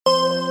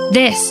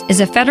This is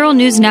a Federal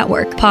News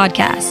Network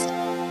podcast.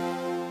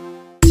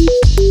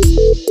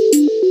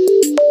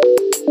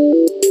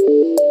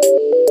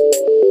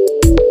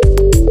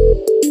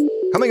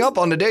 Coming up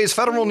on today's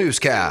Federal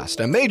Newscast,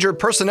 a major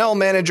personnel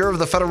manager of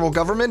the federal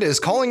government is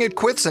calling it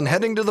quits and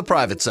heading to the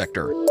private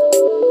sector.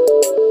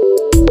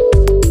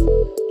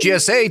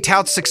 GSA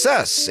touts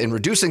success in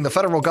reducing the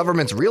federal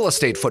government's real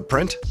estate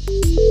footprint.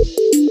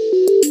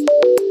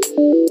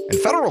 And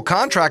federal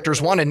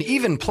contractors want an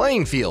even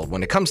playing field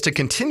when it comes to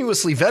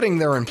continuously vetting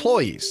their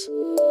employees.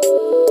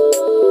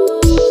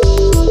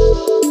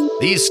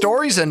 These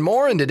stories and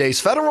more in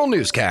today's Federal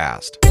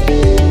Newscast.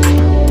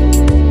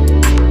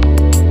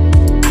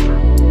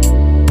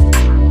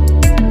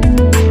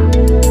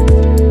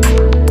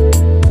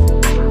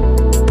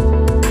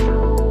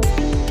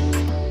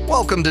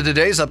 Welcome to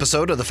today's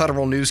episode of the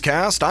Federal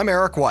Newscast. I'm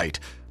Eric White.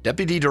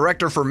 Deputy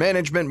Director for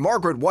Management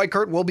Margaret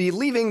Weichert will be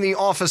leaving the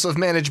Office of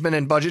Management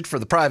and Budget for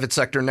the private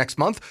sector next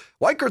month.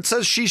 Weichert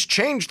says she's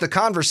changed the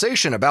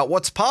conversation about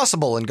what's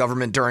possible in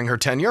government during her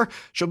tenure.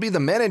 She'll be the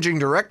Managing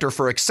Director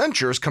for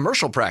Accenture's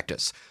commercial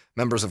practice.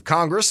 Members of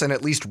Congress and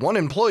at least one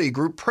employee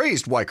group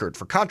praised Weichert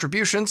for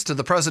contributions to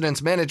the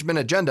president's management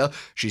agenda.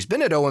 She's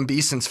been at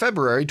OMB since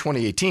February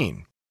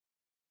 2018.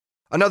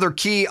 Another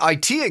key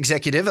IT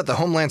executive at the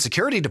Homeland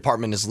Security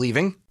Department is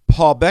leaving.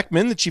 Paul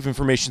Beckman, the Chief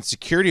Information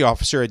Security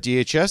Officer at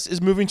DHS,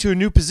 is moving to a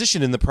new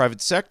position in the private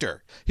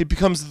sector. He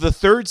becomes the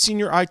third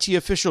senior IT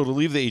official to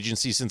leave the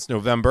agency since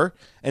November,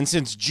 and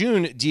since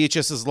June,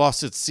 DHS has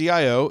lost its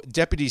CIO,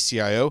 Deputy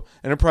CIO,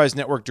 Enterprise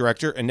Network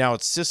Director, and now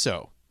its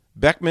CISO.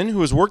 Beckman, who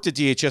has worked at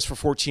DHS for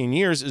 14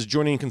 years, is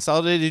joining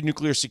Consolidated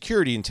Nuclear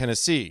Security in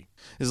Tennessee.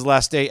 His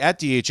last day at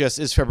DHS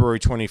is February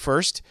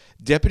 21st.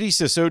 Deputy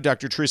CISO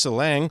Dr. Teresa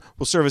Lang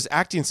will serve as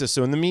acting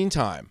CISO in the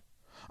meantime.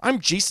 I'm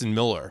Jason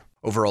Miller.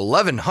 Over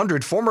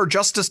 1,100 former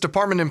Justice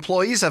Department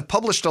employees have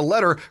published a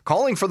letter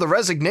calling for the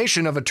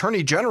resignation of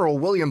Attorney General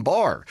William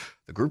Barr.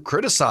 The group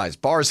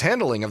criticized Barr's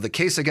handling of the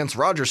case against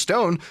Roger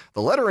Stone.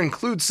 The letter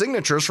includes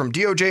signatures from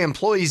DOJ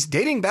employees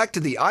dating back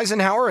to the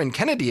Eisenhower and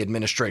Kennedy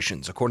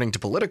administrations, according to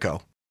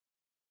Politico.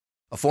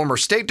 A former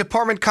State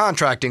Department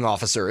contracting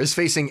officer is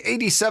facing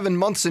 87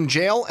 months in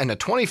jail and a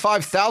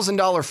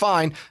 $25,000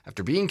 fine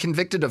after being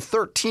convicted of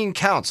 13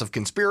 counts of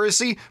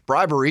conspiracy,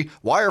 bribery,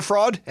 wire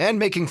fraud, and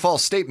making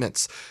false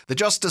statements. The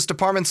Justice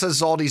Department says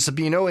Zaldy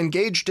Sabino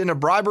engaged in a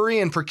bribery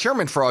and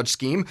procurement fraud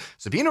scheme.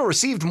 Sabino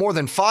received more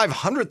than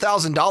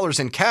 $500,000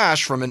 in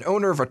cash from an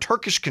owner of a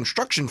Turkish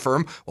construction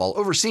firm while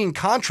overseeing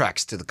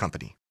contracts to the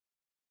company.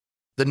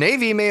 The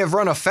Navy may have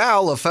run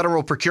afoul of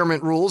federal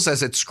procurement rules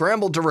as it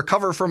scrambled to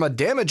recover from a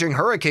damaging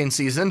hurricane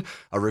season.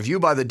 A review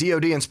by the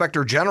DoD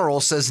Inspector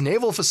General says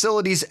Naval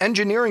Facilities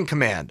Engineering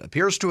Command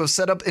appears to have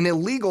set up an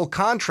illegal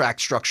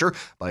contract structure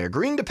by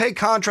agreeing to pay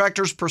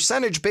contractors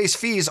percentage-based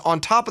fees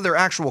on top of their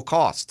actual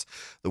costs.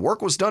 The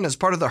work was done as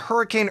part of the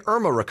Hurricane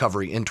Irma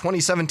recovery in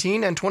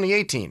 2017 and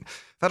 2018.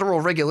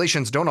 Federal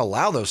regulations don't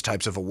allow those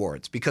types of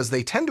awards because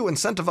they tend to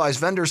incentivize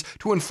vendors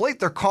to inflate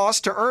their costs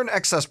to earn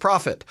excess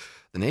profit.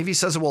 The Navy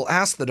says it will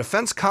ask the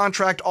Defense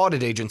Contract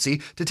Audit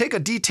Agency to take a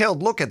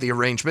detailed look at the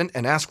arrangement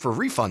and ask for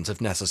refunds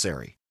if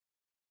necessary.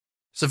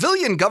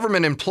 Civilian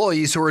government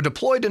employees who are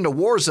deployed into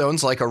war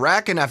zones like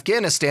Iraq and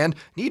Afghanistan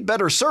need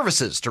better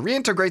services to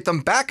reintegrate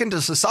them back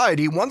into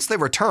society once they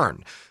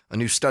return. A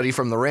new study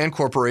from the RAND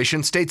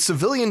Corporation states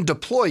civilian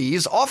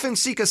deployees often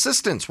seek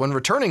assistance when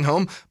returning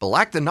home but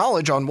lack the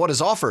knowledge on what is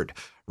offered.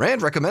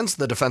 RAND recommends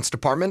the Defense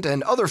Department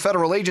and other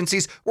federal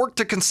agencies work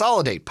to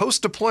consolidate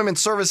post-deployment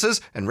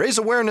services and raise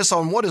awareness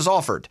on what is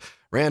offered.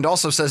 RAND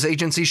also says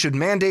agencies should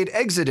mandate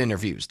exit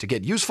interviews to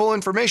get useful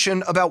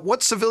information about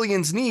what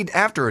civilians need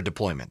after a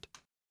deployment.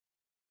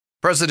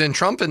 President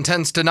Trump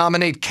intends to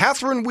nominate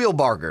Catherine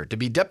Wheelbarger to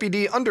be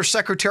Deputy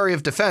Undersecretary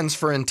of Defense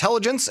for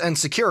Intelligence and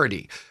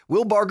Security.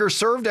 Wheelbarger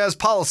served as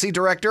Policy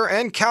Director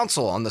and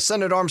Counsel on the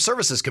Senate Armed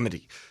Services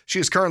Committee.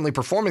 She is currently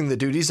performing the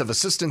duties of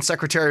Assistant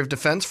Secretary of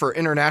Defense for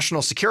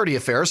International Security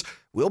Affairs.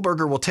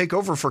 Wheelbarger will take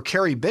over for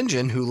Carrie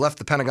Bingen, who left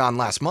the Pentagon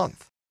last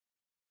month.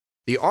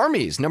 The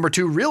Army's number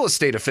 2 real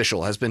estate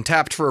official has been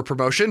tapped for a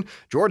promotion.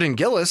 Jordan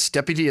Gillis,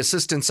 Deputy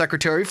Assistant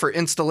Secretary for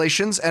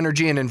Installations,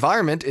 Energy, and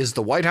Environment, is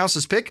the White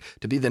House's pick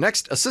to be the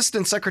next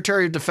Assistant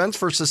Secretary of Defense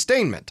for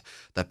Sustainment.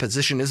 That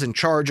position is in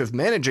charge of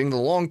managing the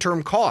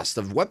long-term costs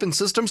of weapon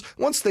systems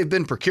once they've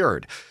been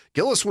procured.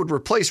 Gillis would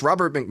replace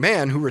Robert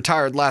McMahon, who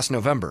retired last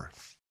November.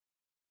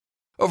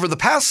 Over the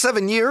past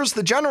 7 years,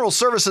 the General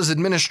Services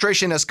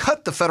Administration has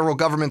cut the federal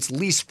government's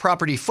leased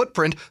property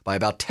footprint by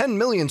about 10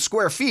 million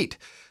square feet.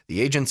 The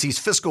agency's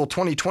fiscal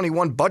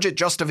 2021 budget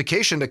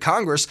justification to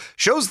Congress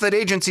shows that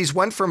agencies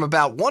went from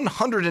about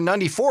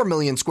 194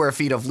 million square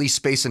feet of leased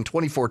space in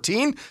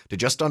 2014 to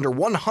just under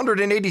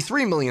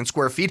 183 million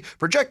square feet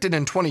projected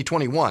in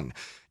 2021.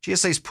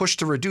 GSA's push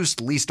to reduce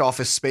leased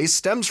office space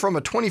stems from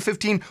a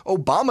 2015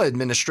 Obama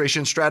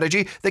administration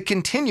strategy that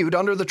continued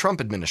under the Trump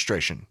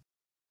administration.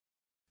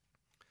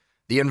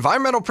 The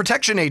Environmental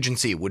Protection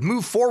Agency would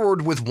move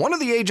forward with one of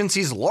the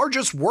agency's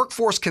largest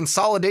workforce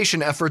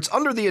consolidation efforts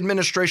under the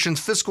administration's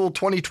fiscal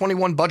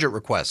 2021 budget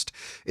request.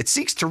 It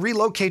seeks to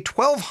relocate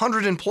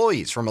 1,200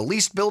 employees from a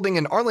leased building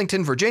in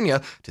Arlington,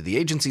 Virginia, to the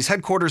agency's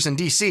headquarters in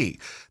D.C.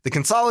 The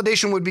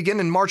consolidation would begin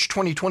in March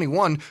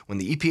 2021 when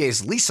the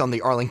EPA's lease on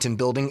the Arlington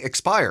building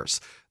expires.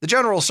 The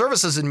General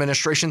Services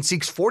Administration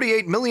seeks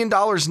 $48 million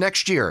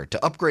next year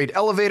to upgrade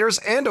elevators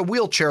and a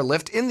wheelchair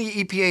lift in the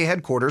EPA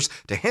headquarters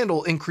to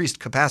handle increased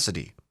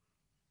capacity.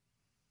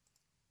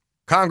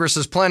 Congress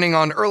is planning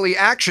on early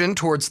action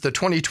towards the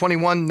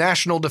 2021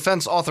 National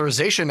Defense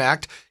Authorization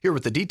Act. Here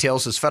with the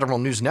details is Federal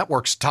News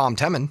Network's Tom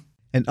Temin.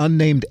 An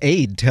unnamed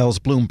aide tells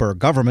Bloomberg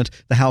Government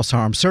the House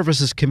Armed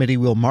Services Committee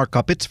will mark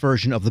up its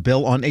version of the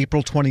bill on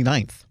April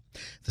 29th.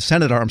 The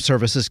Senate Armed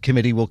Services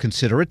Committee will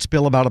consider its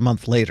bill about a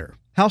month later.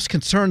 House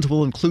concerns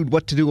will include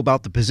what to do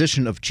about the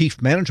position of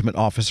Chief Management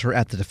Officer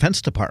at the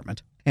Defense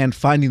Department and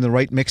finding the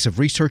right mix of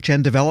research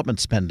and development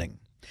spending.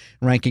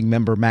 Ranking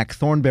Member Mac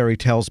Thornberry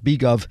tells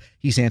BGov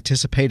he's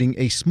anticipating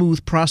a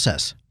smooth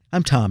process.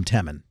 I'm Tom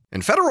Temin.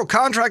 And federal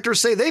contractors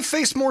say they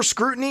face more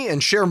scrutiny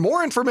and share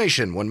more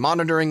information when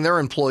monitoring their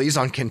employees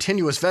on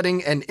continuous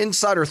vetting and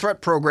insider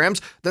threat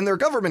programs than their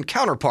government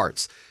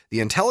counterparts. The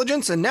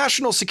Intelligence and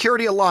National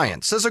Security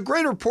Alliance says a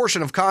greater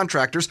portion of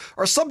contractors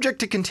are subject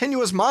to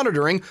continuous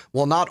monitoring,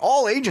 while not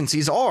all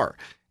agencies are.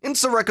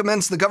 INSA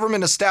recommends the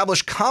government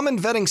establish common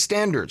vetting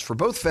standards for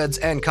both feds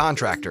and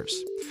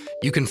contractors.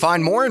 You can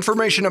find more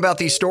information about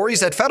these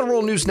stories at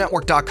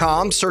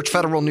federalnewsnetwork.com. Search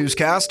Federal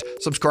Newscast,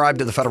 subscribe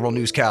to the Federal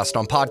Newscast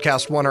on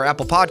Podcast One or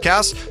Apple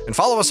Podcasts, and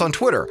follow us on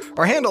Twitter.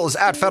 Our handle is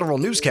 @Federal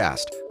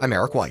Newscast. I'm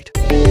Eric White.